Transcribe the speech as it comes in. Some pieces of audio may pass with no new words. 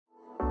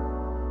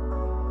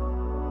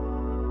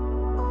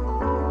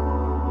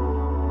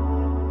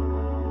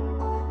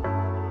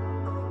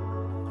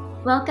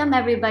Welcome,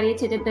 everybody,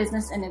 to the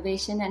Business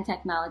Innovation and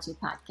Technology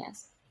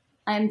Podcast.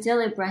 I am Dil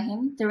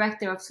Ibrahim,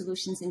 Director of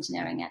Solutions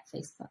Engineering at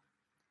Facebook.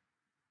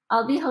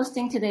 I'll be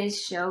hosting today's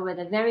show with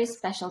a very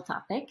special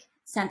topic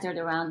centered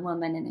around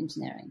women in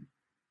engineering.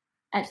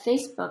 At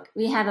Facebook,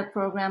 we have a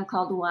program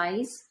called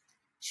WISE,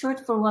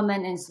 short for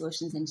Women in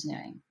Solutions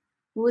Engineering,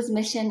 whose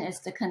mission is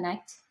to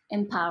connect,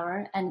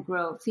 empower, and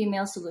grow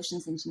female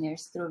solutions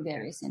engineers through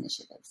various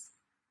initiatives.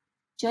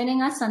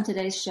 Joining us on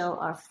today's show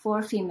are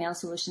 4 female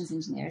solutions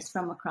engineers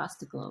from across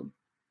the globe.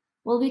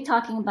 We'll be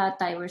talking about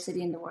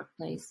diversity in the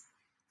workplace,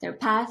 their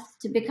path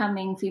to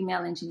becoming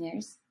female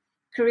engineers,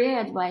 career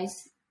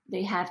advice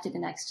they have to the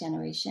next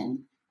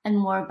generation, and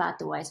more about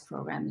the WISE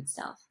program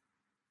itself.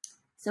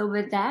 So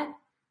with that,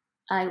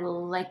 I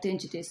will like to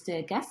introduce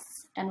the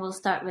guests, and we'll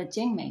start with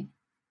Jingmei.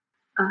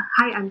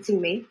 Hi, I'm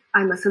Jingmei.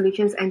 I'm a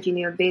solutions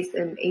engineer based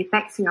in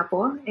APAC,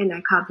 Singapore, and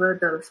I cover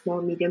the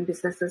small medium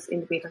businesses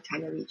in the Greater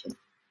China region.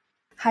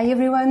 Hi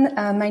everyone,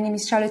 my name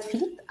is Charlotte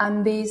Philippe.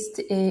 I'm based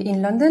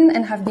in London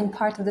and have been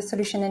part of the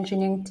solution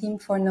engineering team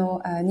for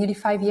now nearly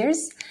 5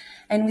 years.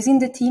 And within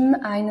the team,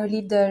 I now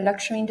lead the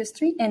luxury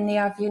industry and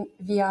AR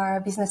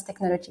VR business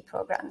technology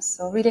programs.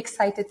 So really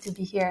excited to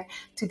be here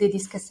today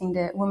discussing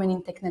the women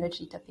in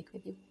technology topic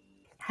with you.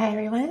 Hi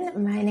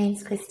everyone, my name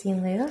is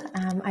Christine Liu.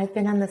 I've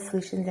been on the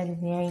solutions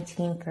engineering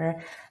team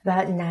for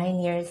about 9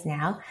 years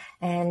now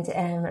and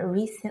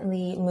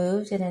recently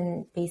moved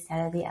and based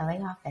out of the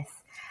LA office.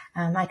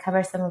 I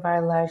cover some of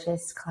our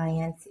largest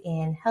clients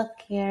in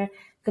healthcare,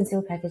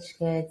 consumer packaged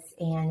goods,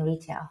 and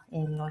retail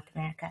in North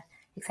America.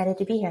 Excited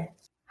to be here.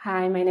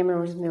 Hi, my name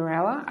is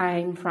Mirella.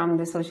 I'm from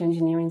the social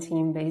engineering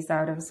team based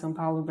out of São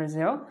Paulo,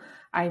 Brazil.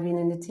 I've been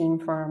in the team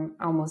for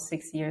almost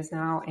 6 years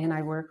now, and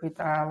I work with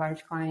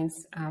large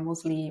clients,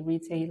 mostly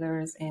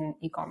retailers and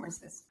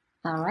e-commerces.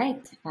 All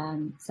right.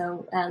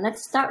 So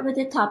let's start with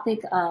the topic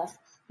of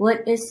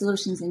what is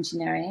solutions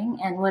engineering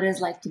and what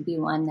it's like to be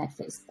one at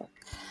Facebook.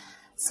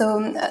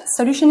 So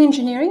solution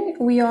engineering,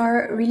 we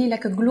are really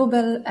like a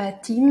global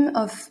team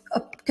of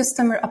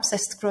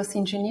customer-obsessed growth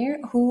engineers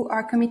who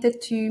are committed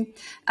to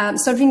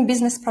solving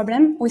business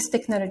problems with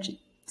technology.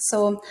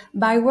 So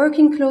by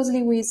working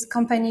closely with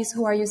companies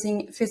who are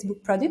using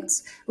Facebook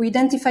products, we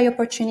identify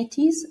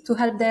opportunities to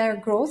help their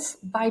growth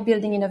by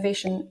building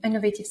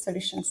innovative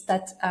solutions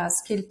that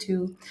scale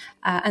to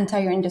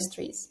entire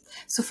industries.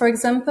 So for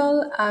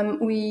example,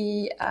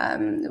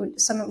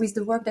 with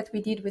the work that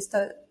we did with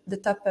the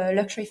top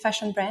luxury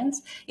fashion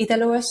brands, it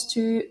allows us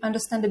to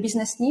understand the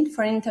business need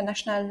for an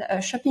international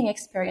shopping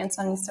experience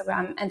on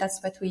Instagram, and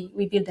that's what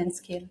we build and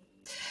scale.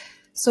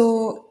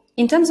 So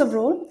in terms of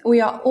role,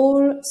 we are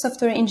all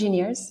software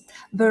engineers,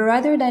 but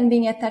rather than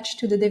being attached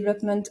to the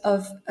development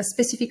of a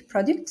specific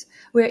product,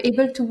 we're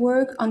able to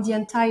work on the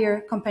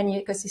entire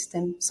company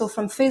ecosystem. So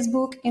from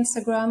Facebook,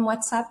 Instagram,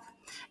 WhatsApp,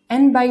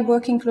 and by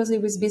working closely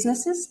with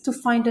businesses to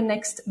find the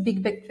next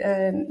big bet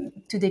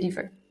to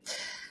deliver.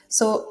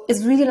 So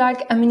it's really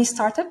like a mini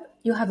startup.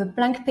 You have a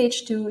blank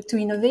page to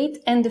innovate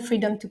and the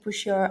freedom to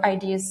push your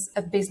ideas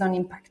based on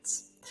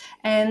impacts.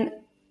 And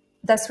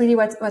that's really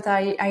what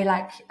I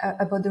like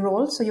about the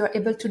role. So you're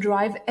able to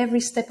drive every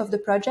step of the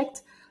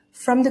project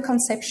from the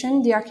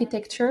conception, the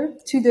architecture,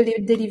 to the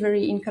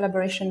delivery in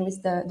collaboration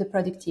with the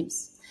product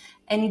teams.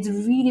 And it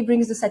really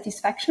brings the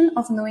satisfaction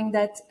of knowing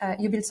that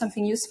you build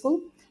something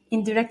useful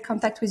in direct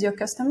contact with your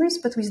customers,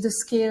 but with the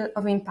scale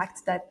of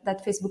impact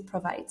that Facebook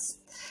provides.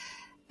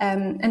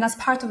 And as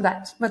part of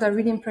that, what I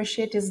really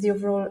appreciate is the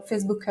overall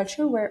Facebook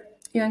culture where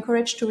you're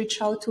encouraged to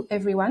reach out to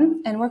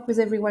everyone and work with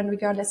everyone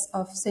regardless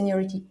of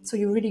seniority. So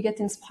you really get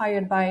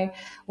inspired by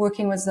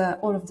working with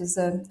all of these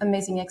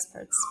amazing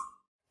experts.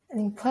 I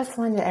think plus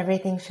one to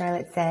everything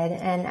Charlotte said,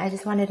 and I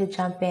just wanted to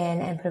jump in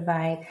and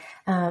provide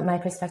my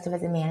perspective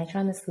as a manager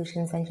on the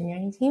solutions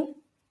engineering team.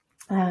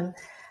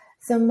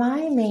 So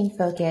my main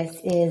focus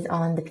is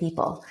on the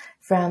people,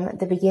 from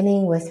the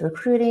beginning with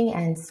recruiting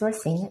and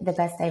sourcing the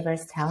best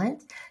diverse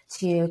talent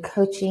to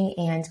coaching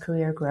and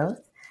career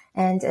growth.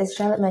 And as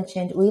Charlotte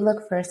mentioned, we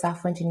look for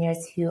software engineers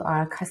who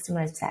are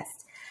customer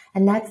obsessed.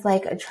 And that's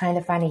like trying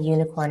to find a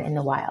unicorn in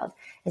the wild.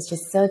 It's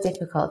just so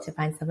difficult to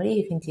find somebody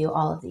who can do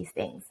all of these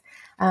things.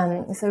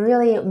 So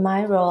really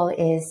my role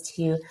is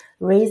to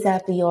raise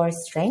up your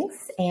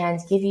strengths and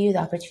give you the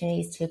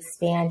opportunities to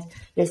expand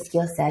your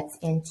skill sets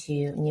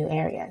into new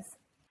areas.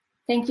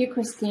 Thank you,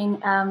 Christine.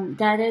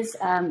 That is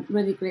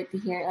really great to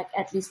hear. Like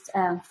at least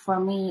for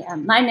me,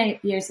 9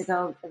 years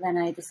ago, when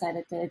I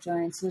decided to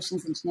join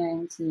solutions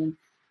engineering team,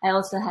 I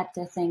also had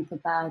to think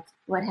about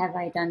what have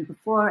I done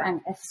before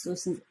and if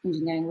solutions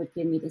engineering would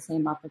give me the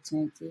same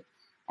opportunity.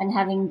 And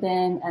having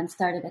been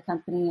started a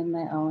company in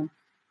my own,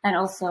 and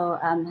also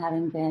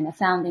having been a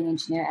founding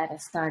engineer at a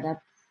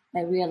startup,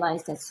 I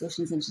realized that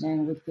solutions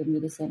engineering would give me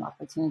the same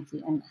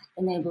opportunity and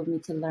enable me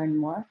to learn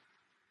more.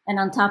 And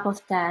on top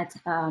of that,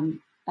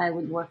 I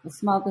would work with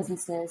small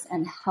businesses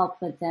and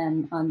help with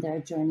them on their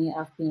journey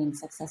of being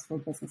successful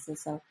businesses.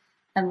 So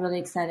I'm really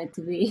excited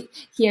to be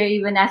here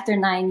even after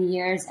 9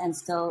 years and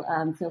still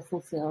feel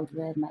fulfilled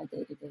with my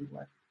day-to-day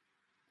work.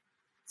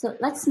 So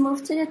let's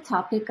move to the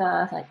topic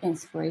of like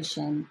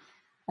inspiration.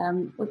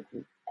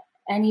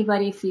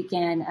 Anybody, if you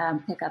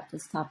can pick up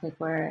this topic,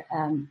 where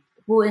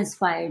who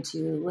inspired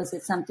you? Was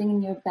it something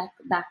in your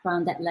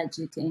background that led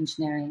you to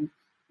engineering,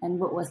 and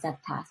what was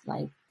that path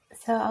like?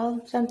 So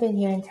I'll jump in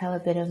here and tell a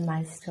bit of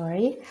my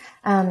story.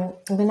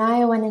 When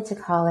I went into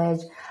college,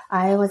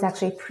 I was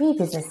actually a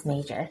pre-business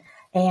major.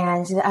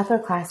 And the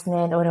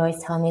upperclassmen would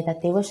always tell me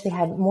that they wish they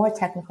had more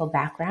technical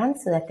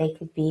background so that they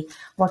could be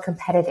more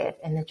competitive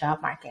in the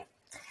job market.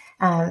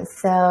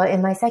 So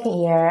in my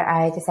second year,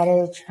 I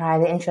decided to try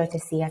the Intro to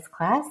CS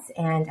class,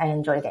 and I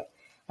enjoyed it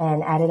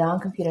and added on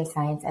computer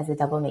science as a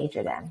double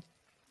major then.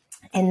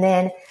 And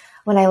then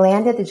when I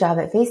landed the job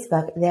at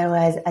Facebook, there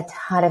was a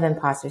ton of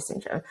imposter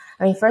syndrome.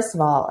 I mean, first of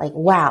all, like,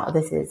 wow,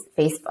 this is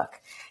Facebook.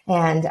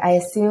 And I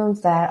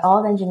assumed that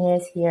all the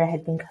engineers here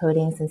had been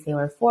coding since they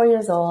were 4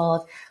 years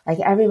old. Like,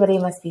 everybody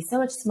must be so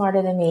much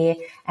smarter than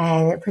me.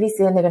 And pretty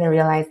soon they're going to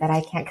realize that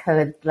I can't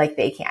code like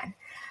they can.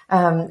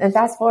 And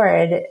fast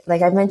forward,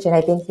 like I mentioned,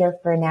 I've been here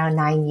for now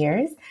 9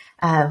 years.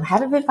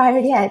 Haven't been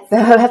fired yet, so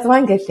that's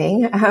one good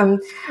thing.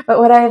 But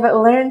what I've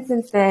learned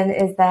since then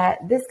is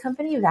that this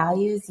company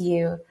values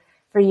you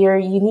for your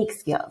unique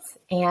skills.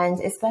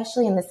 And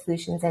especially in the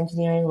solutions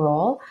engineering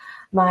role,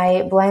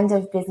 my blend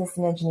of business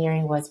and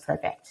engineering was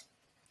perfect.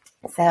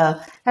 So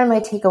kind of my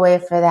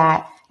takeaway for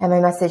that and my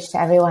message to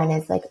everyone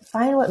is like,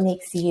 find what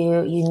makes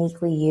you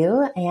uniquely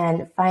you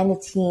and find the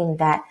team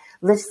that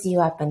lifts you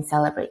up and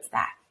celebrates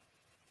that.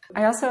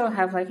 I also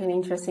have like an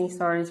interesting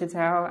story to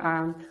tell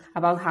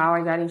about how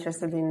I got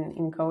interested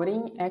in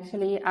coding.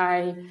 Actually,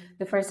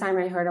 the first time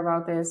I heard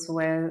about this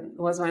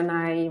was when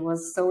I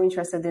was so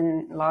interested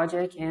in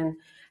logic and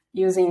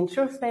using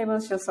truth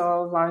tables to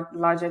solve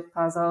logic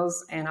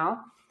puzzles and all.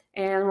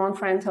 And one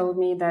friend told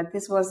me that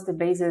this was the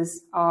basis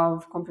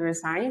of computer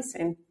science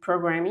and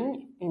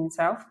programming in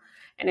itself.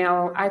 And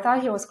I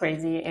thought he was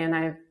crazy,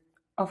 and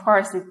of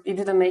course, it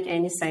didn't make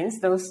any sense.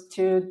 Those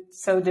two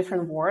so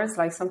different words,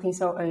 like something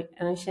so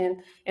ancient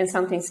and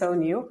something so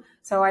new.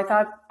 So I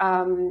thought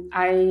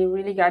I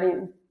really got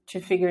into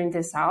figuring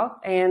this out,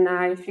 and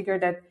I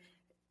figured that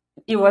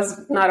it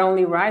was not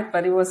only right,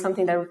 but it was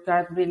something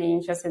that really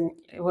interested.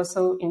 It was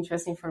so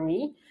interesting for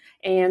me,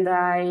 and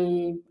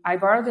I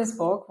borrowed this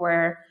book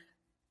where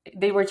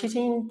they were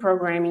teaching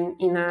programming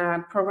in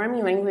a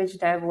programming language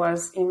that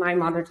was in my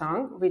mother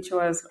tongue, which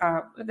was,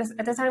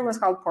 at the time was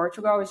called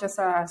Portugal. It's just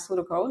a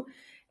pseudocode.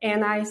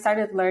 And I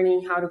started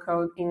learning how to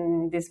code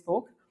in this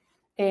book.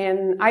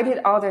 And I did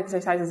all the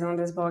exercises on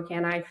this book,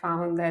 and I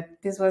found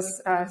that this was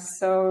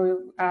so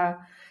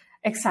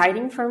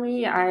exciting for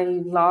me. I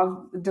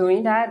loved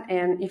doing that.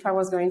 And if I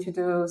was going to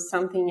do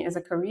something as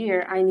a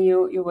career, I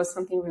knew it was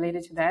something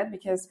related to that,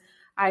 because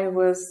I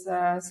was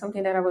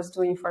something that I was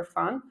doing for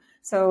fun.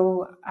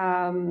 So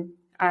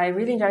I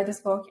really enjoyed this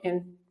book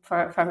and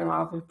fell in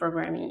love with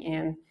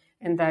programming,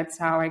 and that's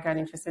how I got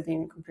interested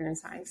in computer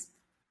science.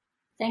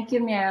 Thank you,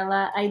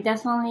 Mirella. I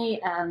definitely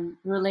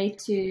relate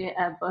to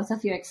both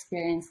of your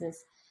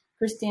experiences.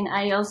 Christine,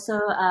 I also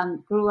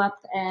grew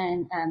up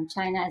in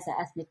China as an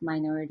ethnic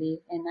minority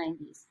in the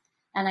 90s,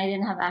 and I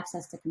didn't have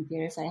access to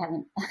computers. So I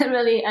haven't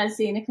really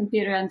seen a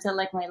computer until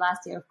like my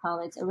last year of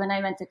college, or when I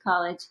went to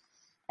college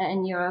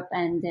in Europe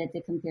and did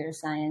the computer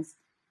science.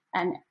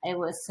 And it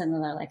was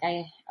similar. Like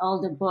all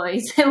the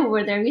boys who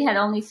were there, we had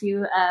only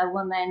few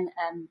women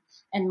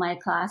in my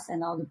class,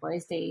 and all the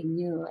boys, they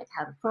knew like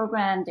how to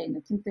program, they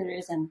knew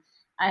computers, and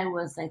I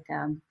was like,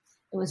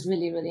 it was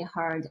really, really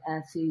hard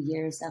a few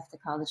years after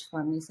college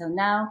for me. So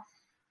now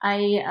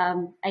I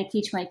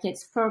teach my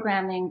kids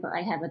programming, but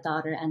I have a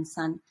daughter and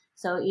son.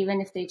 So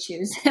even if they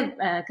choose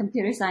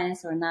computer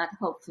science or not,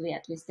 hopefully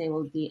at least they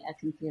will be a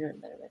computer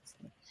literate.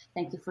 So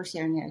thank you for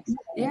sharing your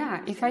experience.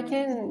 Yeah, if I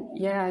can,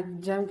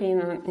 jump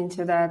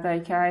into that.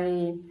 Like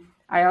I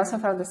also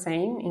felt the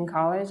same in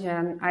college,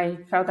 and I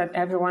felt that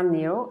everyone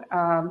knew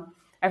how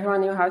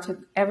to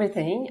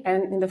everything.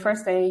 And in the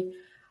first day,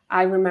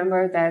 I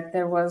remember that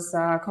there was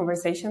a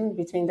conversation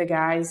between the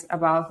guys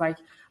about like,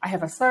 I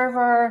have a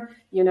server,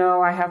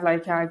 I have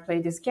like, I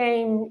play this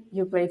game,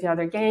 you play the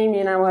other game,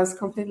 and I was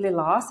completely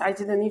lost. I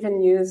didn't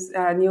even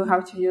knew how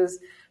to use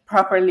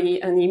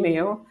properly an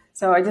email.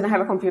 So I didn't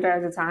have a computer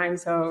at the time.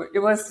 So it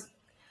was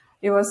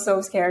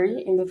so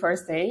scary in the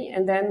first day.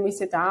 And then we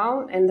sit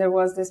down, and there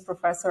was this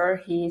professor.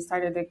 He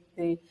started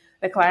the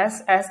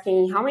class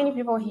asking, how many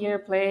people here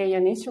play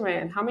an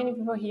instrument? How many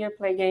people here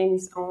play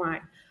games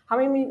online? How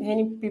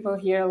many people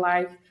here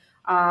like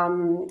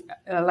playing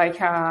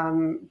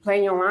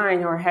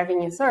online or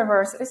having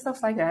servers and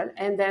stuff like that?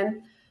 And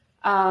then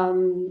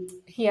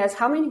he asked,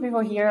 how many people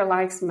here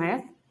likes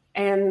math?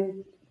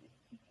 And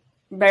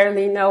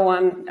barely no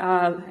one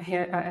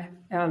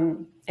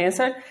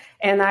answered,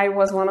 and I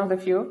was one of the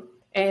few.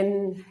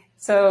 And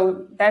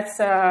so that's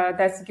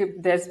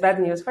good. That's bad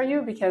news for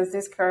you, because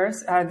this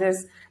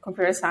this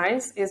computer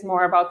science is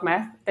more about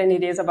math than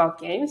it is about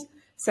games.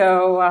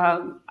 So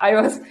I'm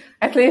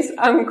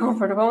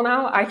comfortable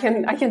now. I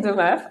can do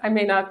math. I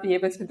may not be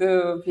able to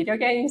do video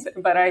games,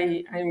 but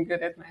I'm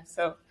good at math.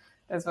 So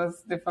that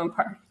was the fun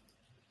part.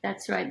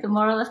 That's right. The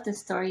moral of the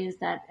story is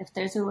that if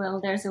there's a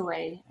will, there's a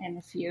way, and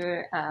if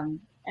you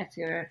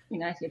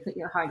put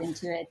your heart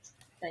into it,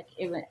 like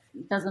it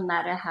doesn't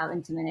matter how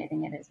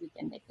intimidating it is, we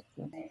can make it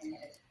through.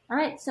 All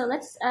right, so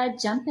let's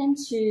jump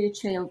into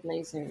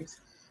trailblazers.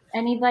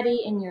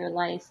 Anybody in your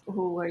life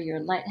who were your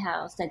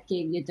lighthouse that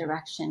gave you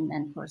direction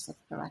and course of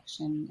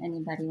correction?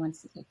 Anybody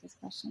wants to take this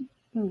question?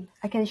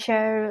 I can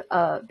share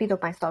a bit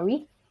of my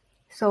story.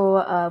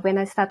 So when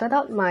I started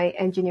out my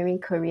engineering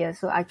career,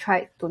 so I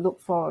tried to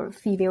look for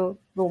female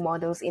role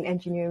models in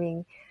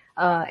engineering,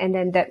 and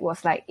then that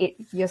was like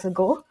 8 years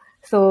ago.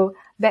 So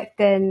back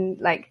then,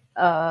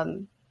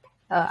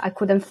 I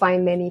couldn't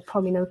find many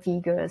prominent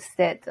figures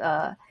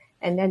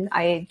and then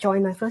I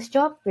joined my first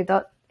job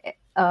without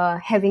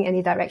having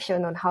any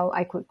direction on how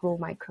I could grow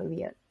my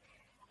career.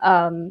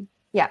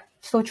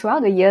 So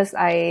throughout the years,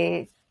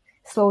 I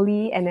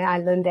slowly, and then I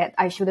learned that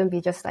I shouldn't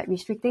be just like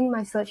restricting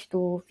my search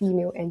to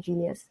female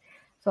engineers.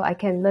 So I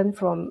can learn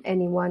from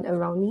anyone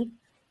around me.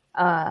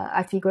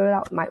 I figured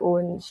out my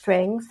own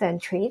strengths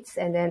and traits,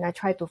 and then I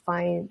try to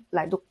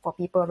look for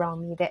people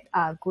around me that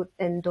are good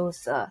in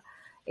those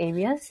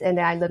areas, and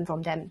then I learn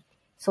from them.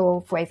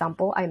 So for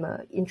example, I'm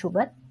an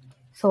introvert.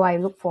 So I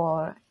look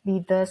for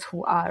leaders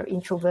who are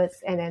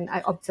introverts, and then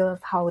I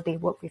observe how they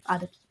work with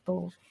other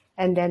people.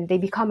 And then they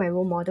become my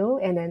role model,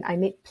 and then I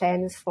make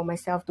plans for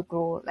myself to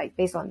grow, like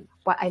based on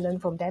what I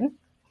learned from them.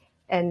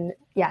 And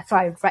so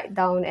I write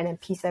down and then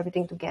piece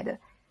everything together.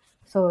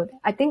 So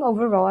I think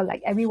overall,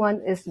 like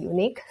everyone is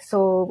unique.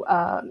 So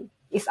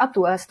it's up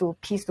to us to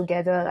piece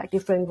together like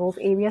different growth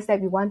areas that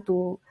we want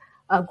to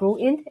grow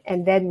in,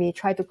 and then we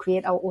try to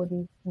create our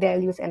own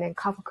values and then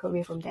carve a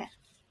career from there.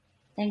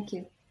 Thank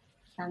you.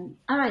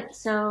 All right,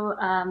 so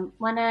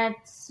want to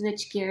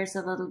switch gears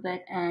a little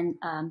bit and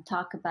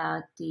talk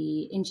about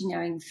the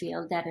engineering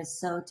field that is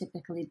so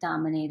typically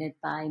dominated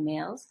by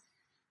males.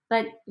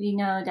 But we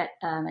know that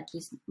at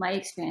least my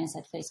experience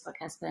at Facebook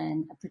has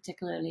been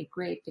particularly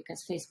great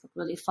because Facebook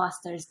really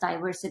fosters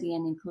diversity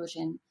and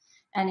inclusion.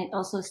 And it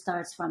also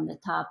starts from the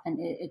top, and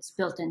it's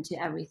built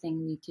into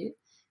everything we do.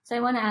 So I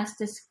want to ask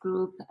this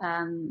group,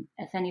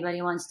 if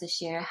anybody wants to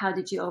share, how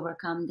did you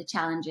overcome the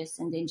challenges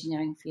in the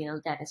engineering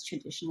field that is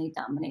traditionally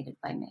dominated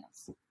by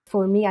males?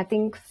 For me, I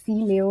think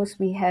females,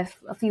 we have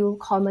a few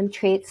common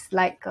traits,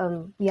 like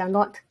we are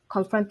not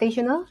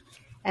confrontational,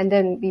 and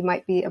then we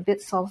might be a bit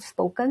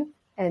soft-spoken,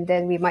 and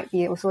then we might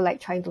be also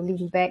like trying to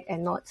lean back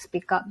and not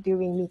speak up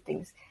during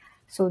meetings.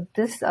 So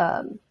these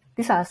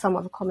are some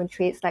of the common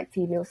traits like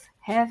females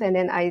have, and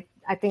then I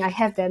think I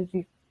have them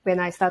when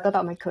I started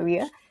out my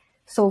career.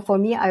 So for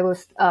me, I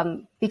was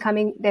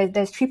becoming,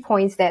 there's 3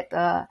 points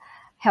that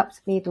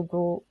helped me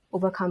to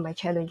overcome my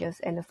challenges.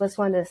 And the first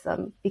one is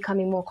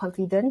becoming more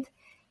confident,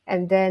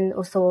 and then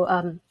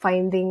also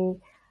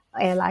finding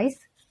allies,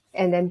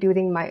 and then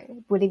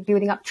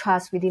building up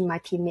trust within my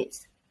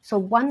teammates. So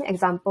one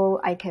example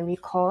I can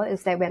recall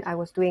is that when I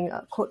was doing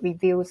code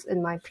reviews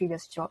in my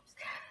previous jobs.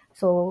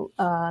 So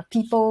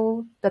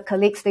the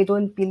colleagues, they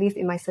don't believe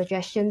in my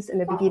suggestions in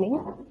the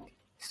beginning.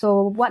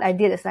 So what I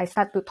did is I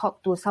started to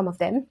talk to some of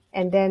them,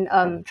 and then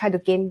try to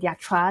gain their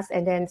trust,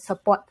 and then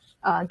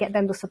get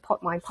them to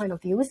support my point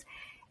of views.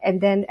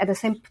 And then at the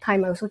same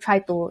time, I also try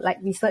to like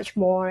research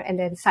more and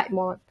then cite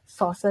more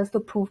sources to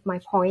prove my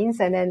points.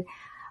 And then,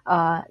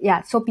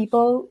 so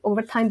people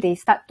over time, they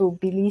start to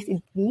believe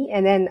in me,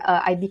 and then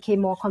I became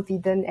more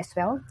confident as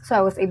well. So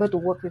I was able to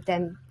work with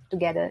them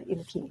together in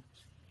a team.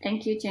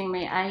 Thank you,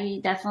 Jingmei.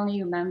 I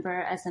definitely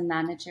remember as a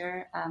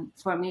manager,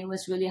 for me, it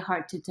was really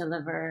hard to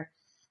deliver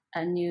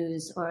a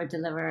news or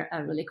deliver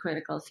a really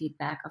critical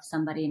feedback of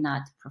somebody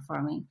not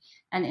performing.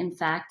 And in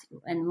fact,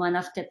 in one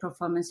of the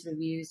performance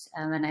reviews,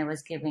 when I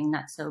was giving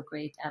not so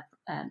great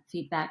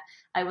feedback,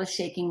 I was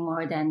shaking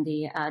more than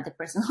the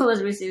person who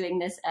was receiving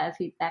this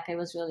feedback. I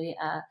was really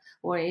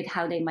worried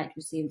how they might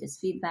receive this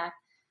feedback.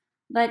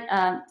 But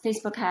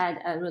Facebook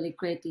had really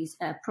great these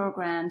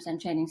programs and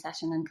training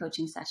session and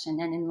coaching session.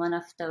 And in one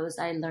of those,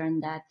 I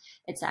learned that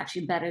it's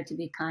actually better to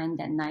be kind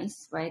than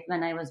nice, right?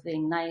 When I was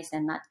being nice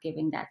and not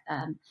giving that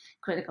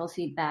critical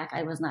feedback,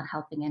 I was not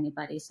helping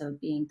anybody. So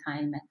being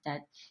kind meant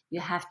that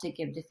you have to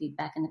give the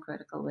feedback in a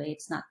critical way.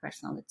 It's not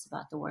personal. It's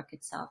about the work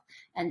itself.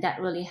 And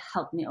that really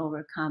helped me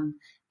overcome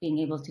being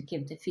able to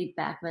give the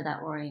feedback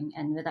without worrying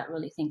and without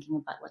really thinking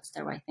about what's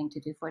the right thing to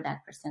do for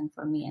that person,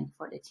 for me, and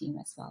for the team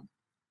as well.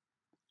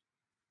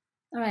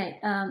 All right.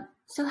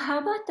 So how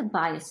about the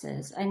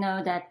biases? I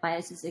know that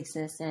biases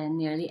exist in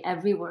nearly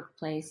every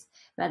workplace,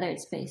 whether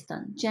it's based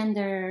on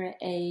gender,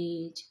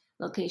 age,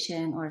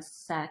 location, or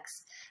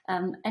sex.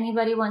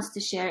 Anybody wants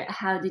to share,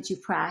 how did you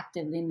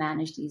proactively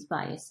manage these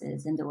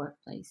biases in the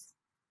workplace?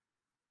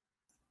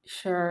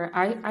 Sure.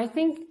 I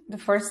think the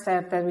first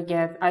step that we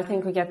get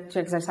to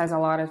exercise a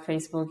lot at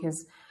Facebook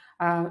is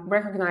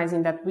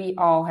recognizing that we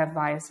all have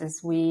biases.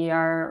 We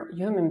are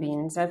human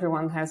beings.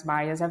 Everyone has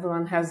bias.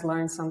 Everyone has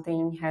learned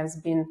something,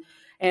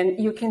 and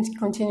you can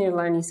continue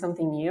learning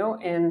something new.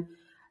 And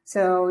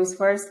So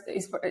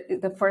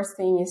the first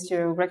thing is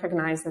to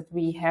recognize that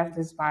we have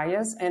this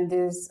bias, and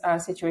these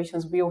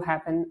situations will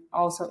happen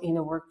also in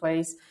the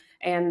workplace,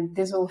 and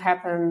this will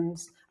happen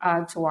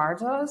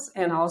towards us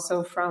and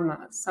also from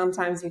us.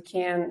 Sometimes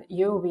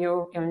you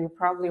will, and you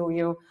probably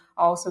will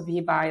also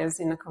be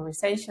biased in a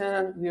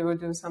conversation. We will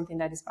do something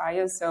that is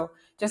biased. So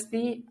just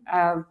be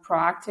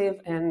proactive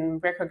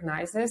and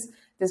recognize this.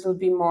 This will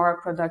be more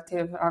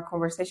productive.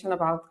 Conversation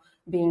about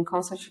being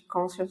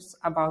conscious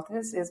about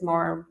this is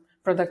more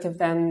productive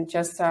than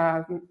just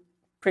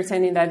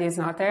pretending that it's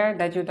not there,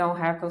 that you don't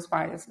have those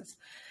biases.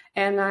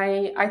 And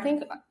I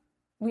think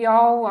we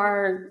all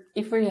are,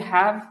 if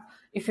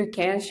you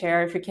can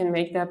share, if you can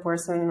make that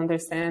person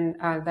understand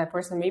that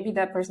person, maybe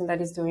that person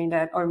that is doing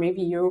that, or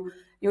maybe you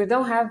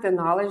don't have the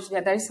knowledge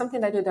yet, there is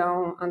something that you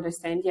don't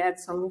understand yet,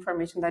 some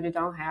information that you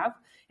don't have.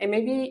 And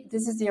maybe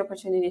this is the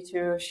opportunity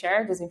to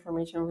share this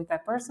information with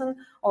that person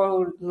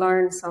or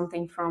learn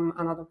something from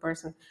another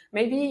person.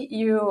 Maybe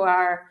you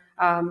are,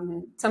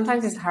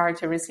 sometimes it's hard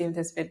to receive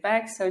this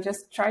feedback. So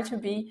just try to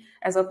be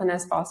as open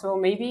as possible.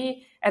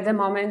 Maybe at the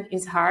moment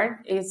it's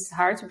hard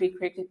to be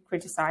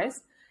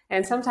criticized.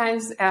 And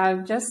sometimes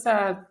just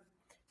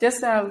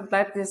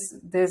let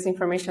this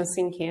information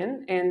sink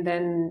in, and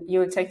then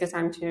you take the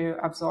time to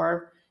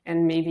absorb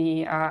and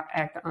maybe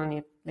act on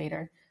it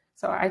later.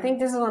 So I think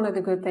this is one of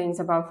the good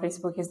things about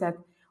Facebook, is that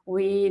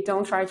we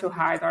don't try to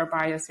hide our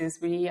biases.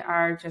 We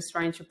are just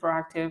trying to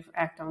proactive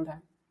act on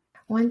them.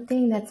 One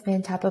thing that's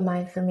been top of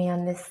mind for me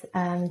on this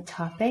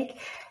topic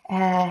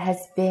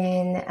has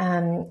been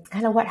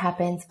kind of what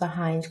happens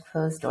behind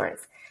closed doors.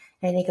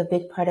 And I think a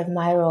big part of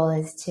my role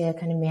is to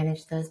kind of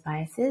manage those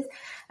biases.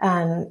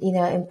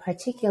 In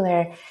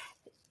particular,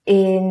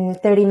 in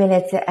 30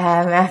 minutes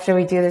after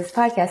we do this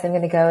podcast, I'm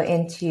going to go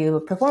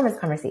into performance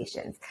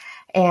conversations.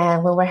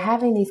 And when we're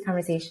having these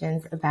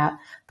conversations about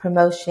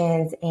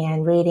promotions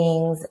and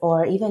ratings,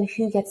 or even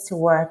who gets to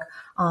work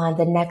on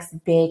the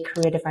next big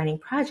career defining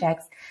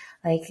projects,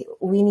 like,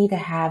 we need to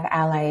have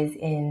allies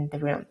in the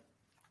room.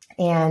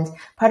 And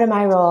part of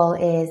my role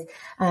is,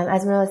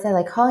 as Marilla said,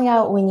 like, calling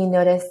out when you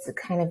notice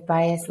kind of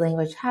biased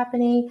language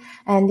happening.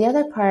 And the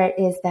other part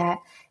is that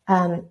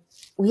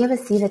we have a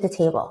seat at the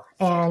table,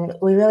 and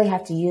we really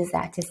have to use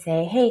that to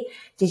say, hey,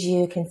 did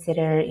you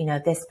consider,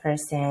 this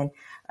person,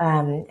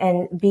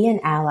 and be an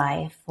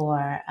ally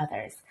for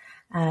others.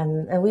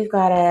 And we've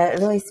got to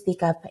really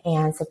speak up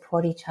and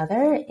support each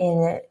other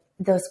in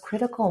those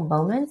critical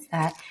moments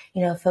that,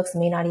 folks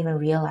may not even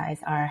realize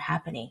are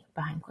happening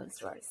behind closed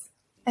doors.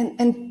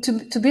 And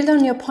to build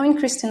on your point,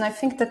 Christine, I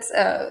think that's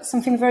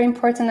something very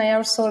important. I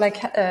also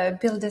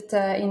build it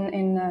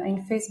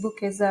in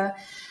Facebook is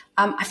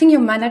I think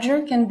your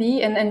manager can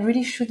be and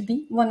really should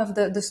be one of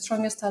the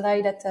strongest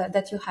ally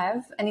that you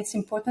have, and it's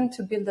important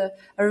to build a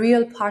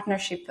real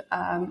partnership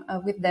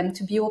with them,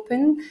 to be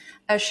open,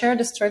 share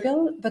the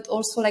struggle, but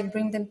also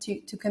bring them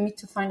to commit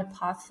to find a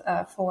path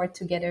forward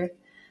together.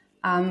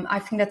 I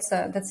think that's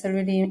a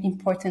really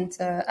important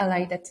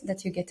ally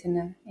that you get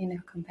in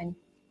a company.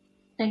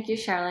 Thank you,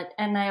 Charlotte.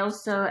 And I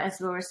also, as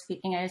we were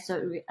speaking, I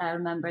also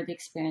remember the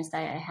experience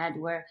that I had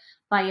where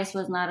bias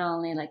was not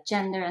only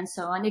gender and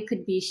so on, it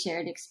could be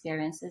shared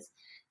experiences.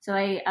 So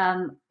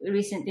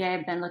recently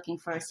I've been looking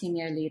for a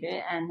senior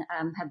leader and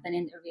have been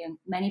interviewing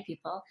many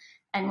people.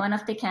 And one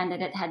of the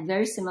candidates had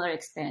very similar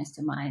experience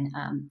to mine.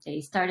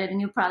 They started a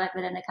new product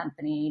within the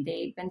company.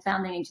 They've been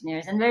founding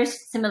engineers, and very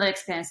similar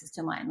experiences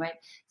to mine, right?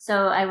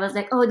 So I was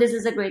like, oh, this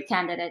is a great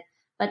candidate.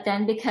 But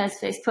then because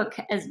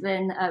Facebook has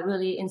been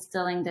really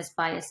instilling these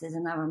biases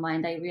in our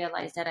mind, I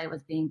realized that I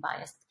was being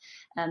biased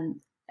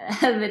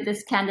with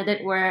this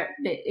candidate where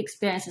the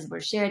experiences were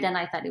shared, and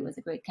I thought it was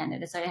a great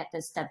candidate. So I had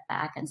to step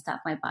back and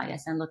stop my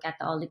bias and look at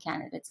all the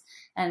candidates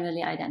and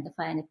really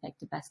identify and pick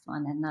the best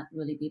one and not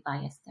really be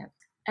biased there.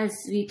 As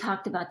we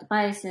talked about the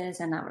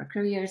biases and our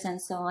careers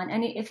and so on,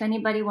 if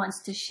anybody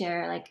wants to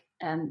share,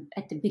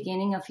 at the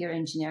beginning of your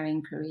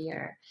engineering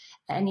career,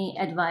 any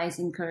advice,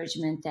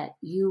 encouragement that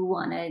you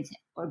wanted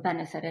or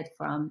benefited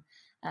from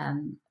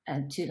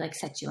to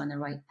set you on the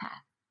right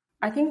path?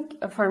 I think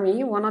for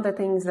me, one of the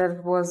things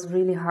that was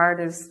really hard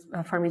is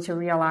for me to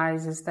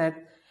realize is that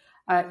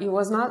it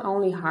was not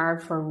only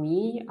hard for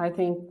me, I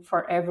think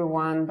for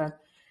everyone, but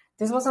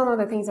this was one of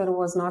the things that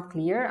was not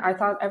clear. I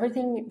thought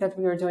everything that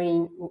we were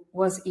doing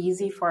was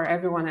easy for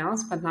everyone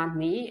else, but not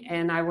me.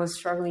 And I was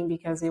struggling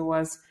because it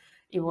was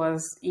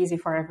easy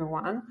for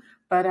everyone.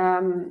 But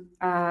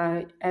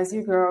as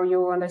you grow,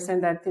 you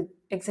understand that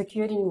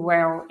executing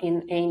well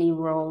in any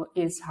role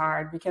is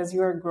hard because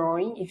you're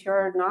growing. If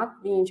you're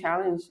not being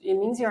challenged, it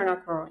means you're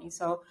not growing.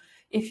 So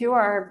if you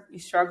are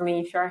struggling,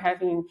 if you're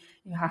having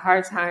a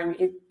hard time,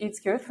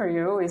 it's good for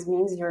you. It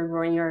means you're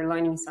growing, you're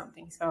learning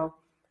something. So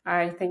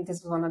I think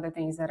this was one of the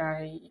things that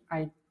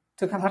I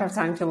took a lot of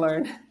time to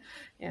learn.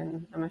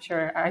 And I'm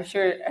sure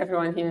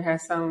everyone here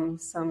has some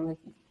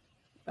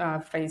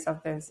phase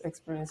of this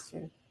experience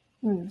too.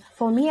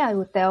 For me, I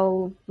would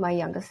tell my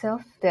younger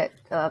self that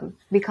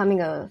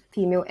becoming a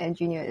female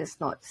engineer is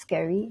not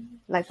scary,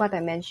 like what I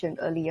mentioned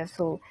earlier.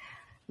 So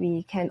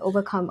we can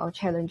overcome our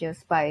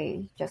challenges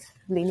by just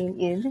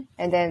leaning in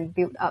and then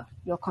build up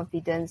your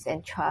confidence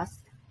and trust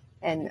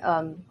and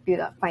build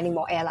up finding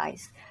more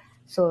allies.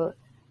 So,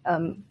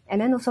 and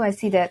then also I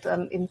see that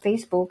in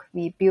Facebook,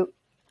 we build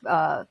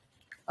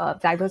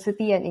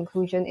diversity and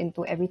inclusion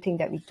into everything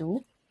that we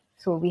do.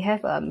 So we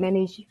have a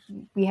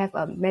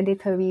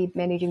mandatory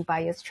managing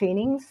bias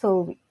training,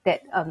 so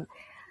that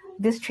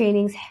these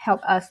trainings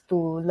help us to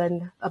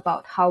learn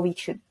about how we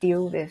should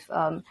deal with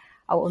our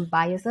own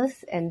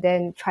biases, and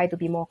then try to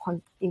be more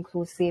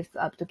inclusive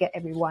to get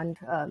everyone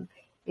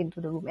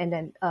into the room, and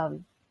then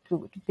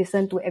to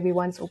listen to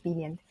everyone's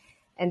opinion.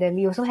 And then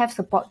we also have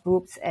support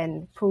groups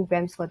and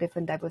programs for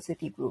different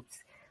diversity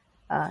groups.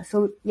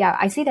 So yeah,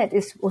 I see that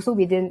it's also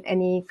within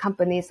any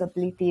company's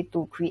ability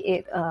to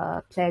create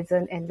a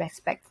pleasant and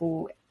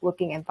respectful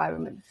working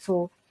environment.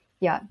 So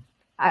yeah,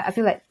 I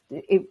feel like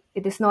it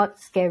is not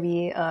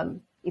scary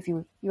if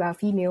you are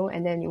female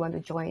and then you want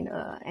to join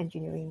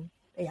engineering.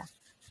 Yeah.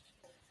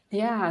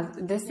 Yeah,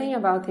 this thing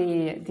about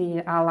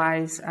the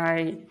allies,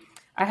 I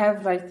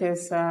have like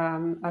this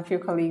a few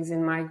colleagues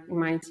in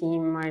my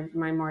team,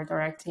 my more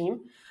direct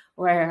team,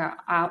 where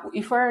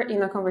if we're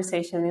in a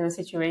conversation, in a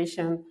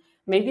situation,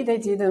 maybe they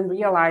didn't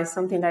realize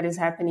something that is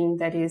happening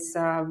that is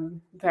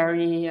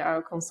very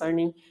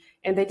concerning,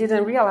 and they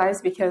didn't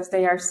realize because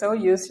they are so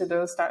used to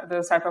those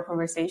type of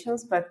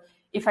conversations. But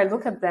if I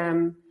look at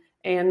them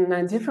in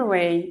a different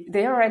way,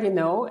 they already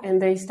know,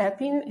 and they step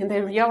in and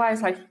they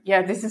realize, like,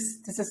 yeah, this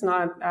is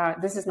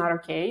not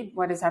okay.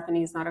 What is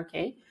happening is not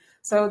okay.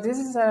 So this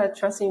is a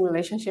trusting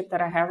relationship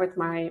that I have with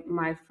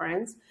my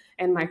friends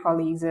and my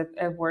colleagues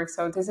at work.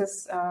 So this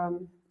is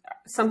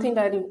something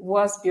that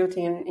was built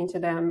into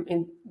them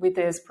with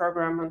this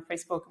program on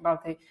Facebook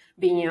about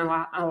being an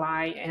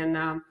ally,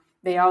 and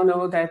they all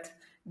know that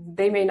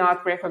they may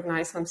not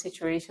recognize some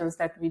situations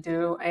that we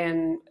do,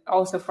 and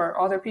also for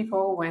other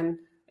people when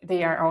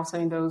they are also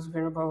in those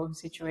vulnerable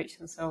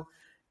situations. So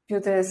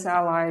build this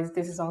allies.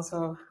 This is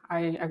also,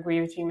 I agree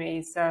with you, May.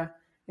 It's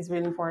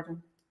really important.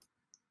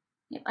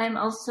 I'm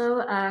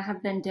also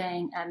have been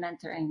doing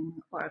mentoring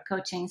or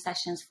coaching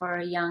sessions for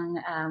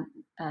young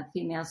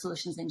female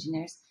solutions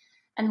engineers.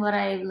 And what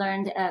I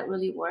learned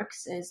really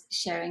works is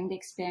sharing the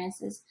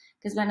experiences.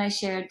 Because when I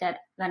shared that,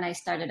 when I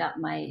started up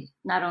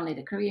not only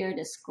the career,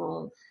 the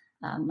school,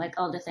 like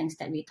all the things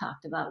that we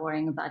talked about,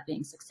 worrying about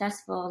being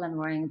successful and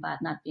worrying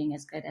about not being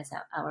as good as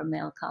our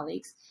male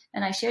colleagues.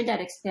 And I shared that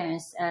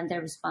experience, and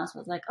their response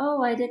was like,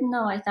 "Oh, I didn't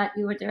know. I thought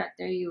you were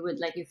director. You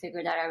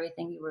figured out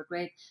everything. You were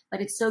great."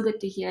 But it's so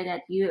good to hear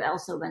that you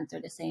also went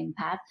through the same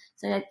path.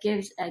 So that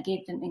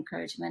gave them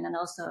encouragement and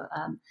also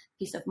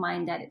peace of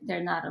mind that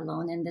they're not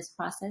alone in this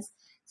process.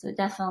 So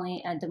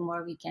definitely, the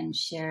more we can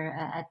share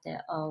at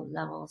all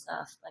levels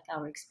of like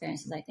our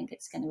experiences, I think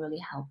it's going to really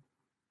help.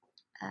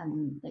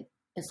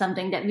 It's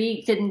something that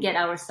we couldn't get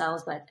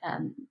ourselves, but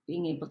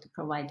being able to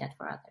provide that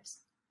for others.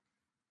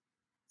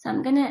 So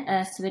I'm going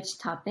to switch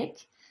topic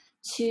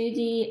to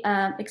the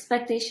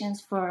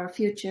expectations for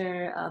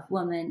future of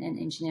women in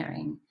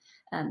engineering.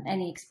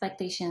 Any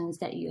expectations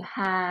that you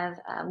have?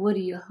 What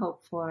do you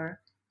hope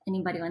for?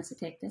 Anybody wants to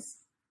take this?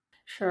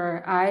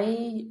 Sure.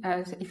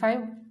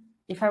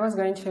 If I was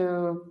going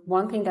to,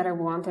 one thing that I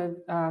wanted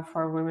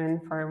for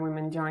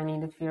women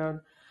joining the field,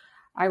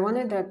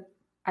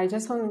 I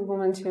just want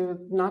women to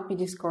not be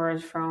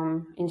discouraged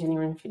from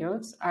engineering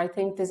fields. I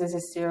think this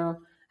is still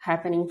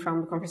happening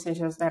from the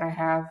conversations that I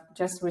have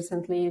just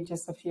recently,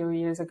 just a few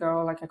years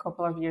ago, like a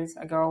couple of years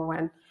ago,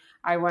 when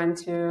I went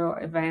to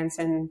events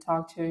and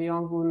talked to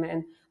young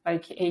women,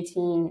 like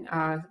 18,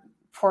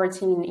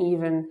 14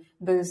 even.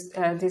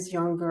 These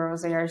young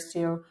girls, they are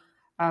still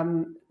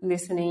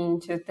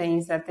listening to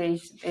things that they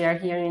are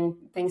hearing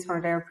things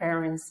from their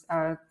parents,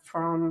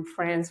 from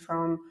friends,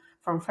 from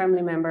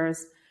family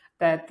members,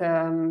 that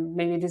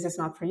maybe this is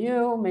not for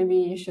you, maybe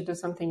you should do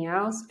something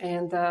else.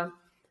 And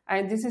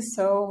this is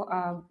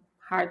so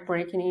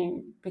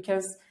heartbreaking,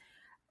 because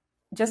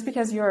just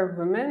because you're a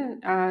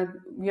woman,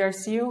 we are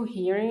still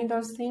hearing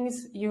those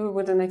things. You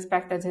wouldn't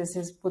expect that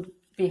this would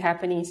be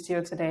happening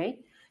still today.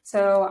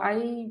 So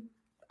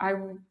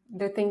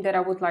the thing that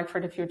I would like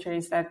for the future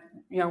is that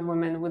young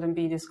women wouldn't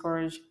be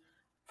discouraged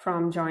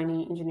from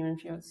joining engineering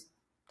fields,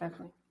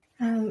 definitely.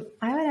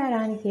 I would add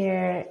on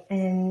here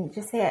and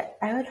just say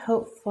I would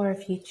hope for a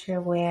future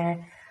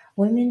where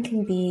women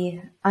can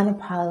be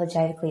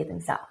unapologetically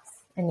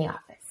themselves in the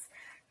office,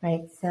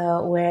 right?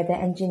 So where the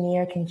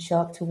engineer can show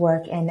up to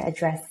work and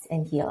dress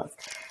in heels.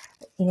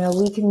 You know,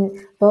 we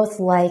can both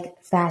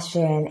like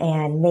fashion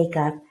and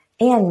makeup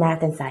and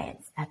math and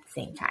science at the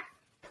same time.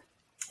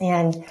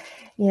 And,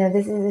 you know,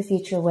 this is a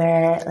future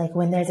where, like,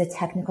 when there's a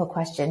technical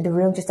question, the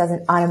room just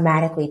doesn't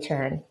automatically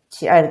turn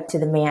to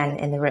the man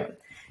in the room.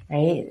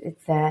 Right?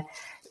 It's a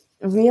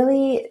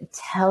really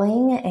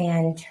telling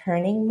and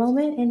turning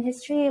moment in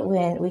history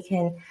when we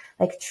can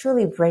like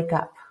truly break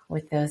up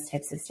with those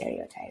types of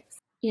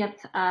stereotypes. Yep.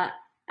 I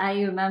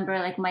remember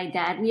like my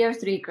dad, we are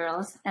three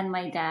girls, and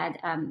my dad,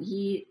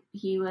 he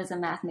was a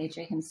math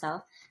major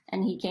himself,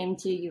 and he came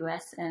to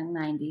US in the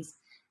 90s.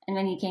 And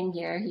when he came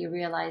here, he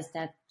realized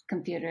that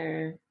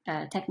computer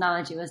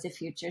technology was the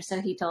future. So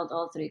he told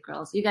all 3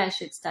 girls, you guys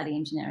should study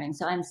engineering.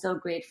 So I'm so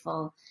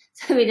grateful.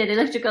 So we did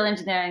electrical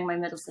engineering, my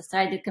middle sister.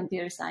 I did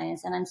computer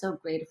science. And I'm so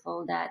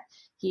grateful that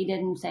he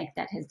didn't think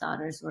that his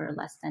daughters were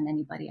less than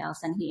anybody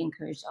else. And he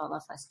encouraged all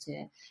of us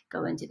to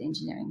go into the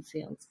engineering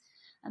fields.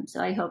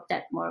 So I hope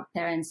that more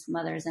parents,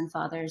 mothers, and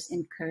fathers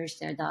encourage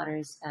their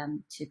daughters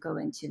to go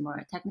into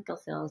more technical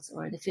fields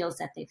or the fields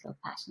that they feel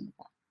passionate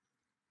about.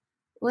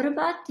 What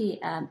about the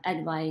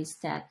advice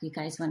that you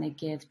guys want to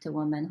give to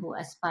women who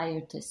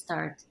aspire to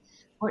start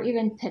or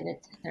even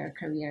pivot their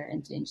career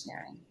into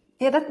engineering?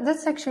 Yeah,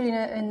 that's actually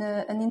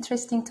an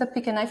interesting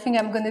topic, and I think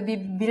I'm going to be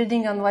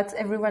building on what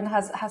everyone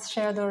has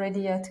shared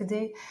already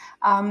today.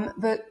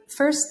 But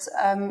first,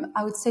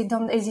 I would say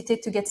don't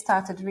hesitate to get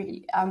started,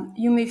 really.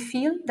 You may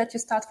feel that you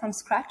start from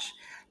scratch,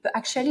 but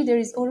actually there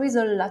is always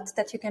a lot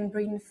that you can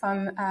bring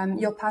from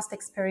your past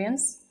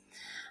experience.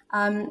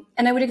 And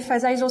I would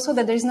emphasize also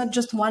that there is not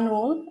just one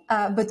role,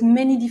 but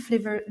many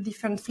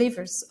different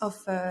flavors of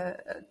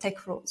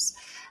tech roles.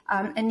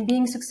 And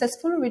being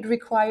successful would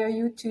require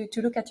you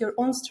to look at your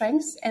own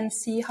strengths and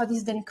see how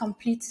this then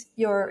completes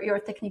your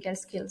technical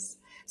skills.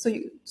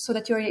 So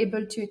that you're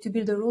able to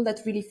build a role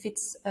that really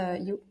fits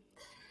you.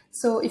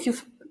 So if you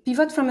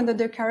pivot from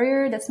another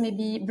career, that's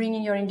maybe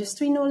bringing your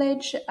industry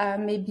knowledge,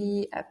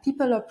 maybe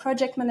people or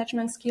project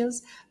management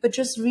skills, but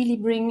just really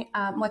bring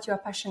what you are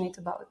passionate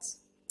about.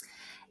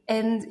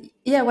 And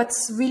yeah,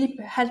 what's really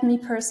helped me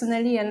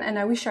personally, and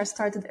I wish I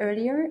started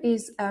earlier,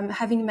 is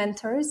having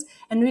mentors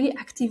and really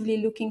actively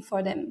looking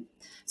for them.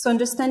 So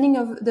understanding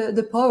of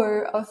the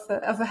power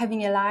of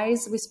having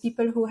allies with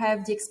people who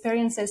have the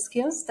experience and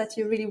skills that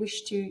you really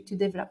wish to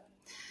develop.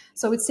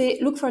 So I would say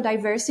look for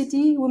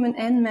diversity, women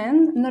and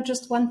men, not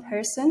just one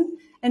person,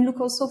 and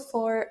look also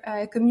for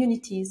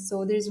communities.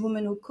 So there's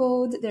Women Who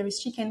Code, there is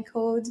She Can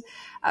Code.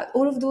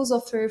 All of those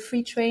offer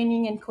free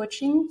training and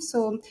coaching.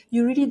 So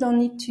you really don't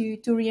need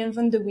to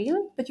reinvent the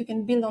wheel, but you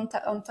can build on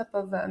top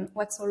of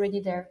what's already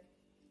there.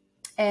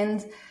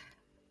 And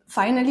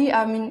finally,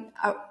 I mean,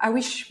 I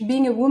wish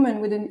being a woman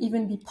wouldn't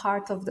even be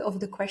part of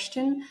the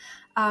question.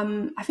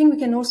 I think we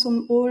can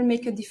also all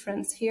make a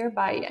difference here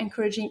by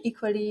encouraging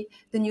equally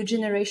the new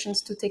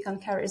generations to take on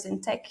careers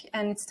in tech.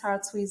 And it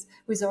starts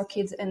with our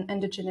kids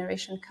and the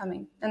generation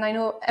coming. And I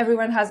know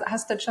everyone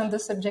has touched on the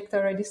subject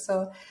already,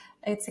 so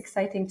it's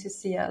exciting to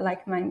see that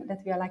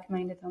we are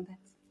like-minded on that.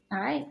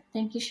 All right.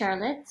 Thank you,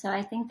 Charlotte. So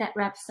I think that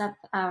wraps up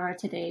our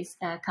today's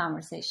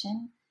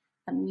conversation.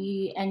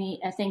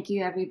 Thank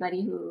you,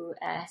 everybody who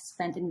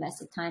spent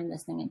invested time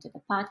listening into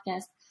the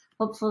podcast.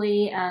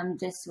 Hopefully,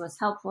 this was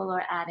helpful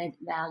or added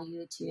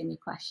value to any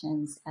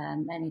questions,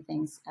 any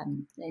things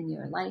in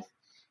your life.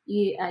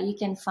 You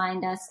can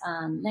find us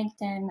on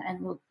LinkedIn,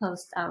 and we'll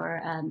post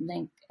our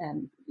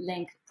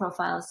link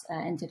profiles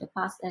into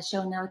the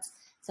show notes.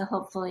 So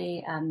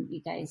hopefully,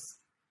 you guys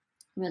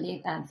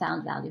really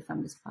found value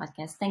from this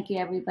podcast. Thank you,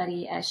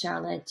 everybody.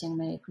 Charlotte,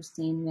 Jingmei,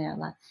 Christine,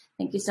 Mirla.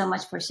 Thank you so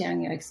much for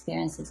sharing your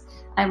experiences.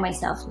 I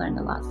myself learned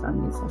a lot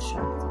from you for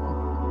sure today.